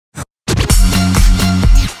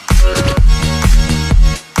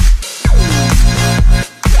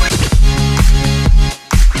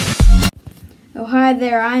Hi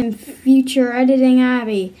there, I'm future editing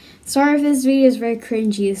Abby. Sorry if this video is very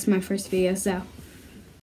cringy, this is my first video, so.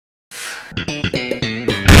 Hey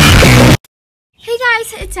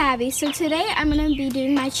guys, it's Abby. So today I'm going to be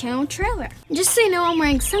doing my channel trailer. Just so you know, I'm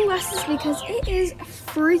wearing sunglasses because it is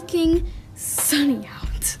freaking sunny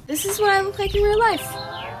out. This is what I look like in real life.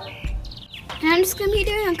 And I'm just going to be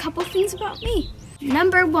doing a couple things about me.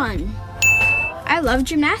 Number 1, I love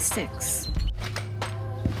gymnastics.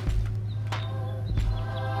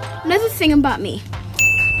 Another thing about me,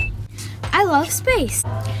 I love space.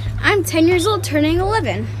 I'm 10 years old, turning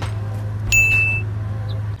 11.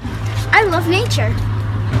 I love nature.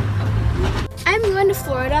 I'm going to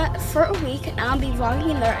Florida for a week and I'll be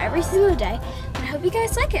vlogging there every single day. And I hope you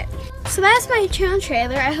guys like it. So that's my channel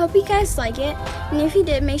trailer. I hope you guys like it. And if you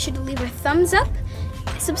did, make sure to leave a thumbs up,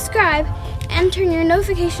 subscribe, and turn your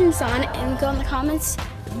notifications on and go in the comments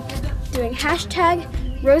doing hashtag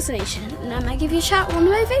RoseNation, and I might give you a shout in one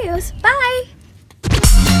of my videos.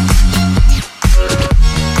 Bye!